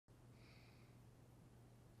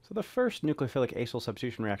So the first nucleophilic acyl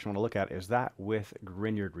substitution reaction I want to look at is that with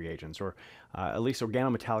Grignard reagents, or at least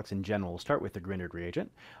organometallics in general. We'll start with the Grignard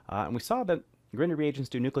reagent. And we saw that Grignard reagents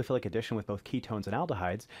do nucleophilic addition with both ketones and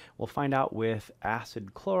aldehydes. We'll find out with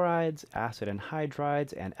acid chlorides, acid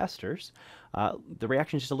anhydrides, and esters. The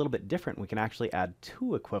reaction is just a little bit different. We can actually add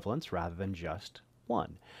 2 equivalents rather than just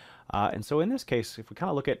 1. And so in this case, if we kind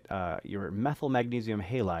of look at your methyl magnesium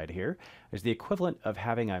halide here, is the equivalent of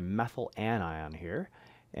having a methyl anion here.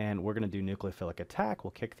 And we're going to do nucleophilic attack.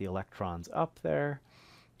 We'll kick the electrons up there.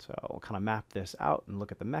 So we'll kind of map this out and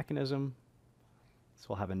look at the mechanism. So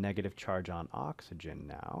we'll have a negative charge on oxygen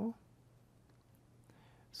now.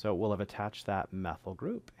 So we'll have attached that methyl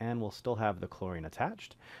group, and we'll still have the chlorine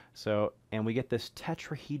attached. So, and we get this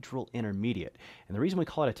tetrahedral intermediate. And the reason we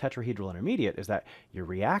call it a tetrahedral intermediate is that your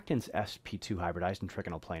reactant's sp2 hybridized and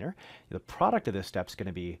trigonal planar. The product of this step is going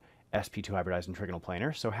to be sp2 hybridized and trigonal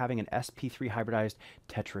planar. So having an sp3 hybridized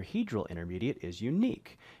tetrahedral intermediate is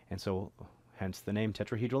unique. And so hence the name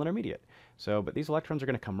tetrahedral intermediate. So, but these electrons are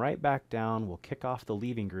going to come right back down. We'll kick off the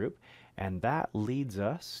leaving group, and that leads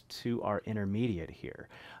us to our intermediate here.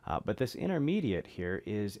 But this intermediate here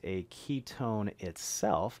is a ketone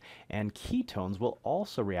itself, and ketones will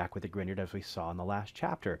also react with the Grignard as we saw in the last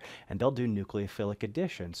chapter, and they'll do nucleophilic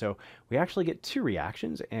addition. So we actually get 2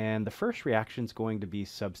 reactions, and the first reaction is going to be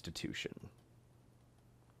substitution.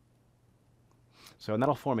 So, and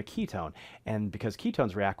that'll form a ketone. And because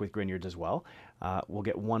ketones react with Grignards as well, we'll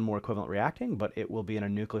get 1 more equivalent reacting, but it will be in a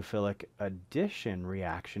nucleophilic addition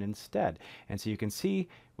reaction instead. And so you can see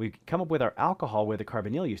we come up with our alcohol where the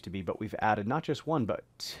carbonyl used to be, but we've added not just 1, but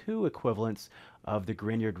 2 equivalents of the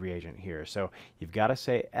Grignard reagent here. So you've got to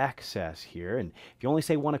say excess here. And if you only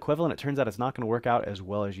say 1 equivalent, it turns out it's not going to work out as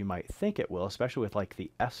well as you might think it will, especially with like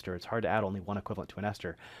the ester. It's hard to add only 1 equivalent to an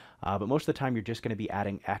ester. But most of the time, you're just going to be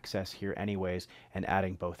adding excess here anyways and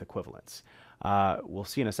adding both equivalents. We'll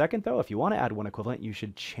see in a second, though, if you want to add 1 equivalent, you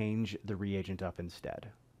should change the reagent up instead.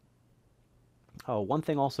 Oh, one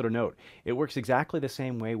thing also to note, it works exactly the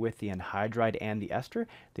same way with the anhydride and the ester.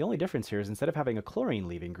 The only difference here is instead of having a chlorine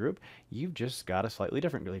leaving group, you've just got a slightly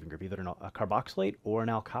different leaving group, either a carboxylate or an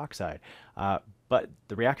alkoxide. But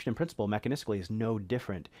the reaction in principle mechanistically is no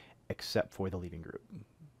different except for the leaving group.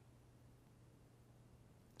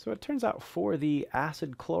 So it turns out for the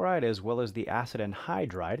acid chloride as well as the acid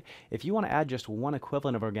anhydride, if you want to add just 1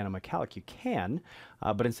 equivalent of organometallic, you can,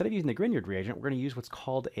 but instead of using the Grignard reagent, we're going to use what's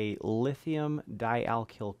called a lithium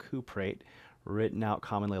dialkylcuprate, written out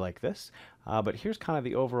commonly like this. But here's kind of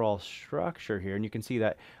the overall structure here, and you can see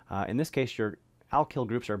that in this case your alkyl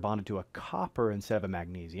groups are bonded to a copper instead of a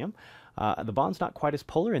magnesium. The bond's not quite as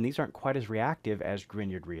polar, and these aren't quite as reactive as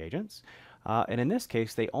Grignard reagents. And in this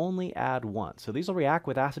case, they only add 1. So these will react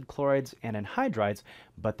with acid chlorides and anhydrides,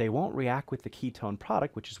 but they won't react with the ketone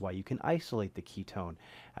product, which is why you can isolate the ketone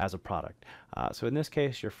as a product. So in this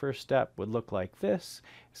case, your first step would look like this.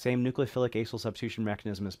 Same nucleophilic acyl substitution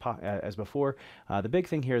mechanism as before. The big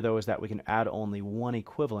thing here, though, is that we can add only 1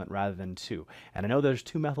 equivalent rather than 2. And I know there's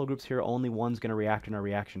 2 methyl groups here. Only 1's going to react in our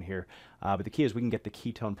reaction here. But the key is we can get the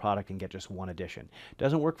ketone product and get just 1 addition.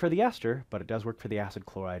 Doesn't work for the ester, but it does work for the acid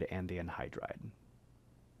chloride and the anhydride.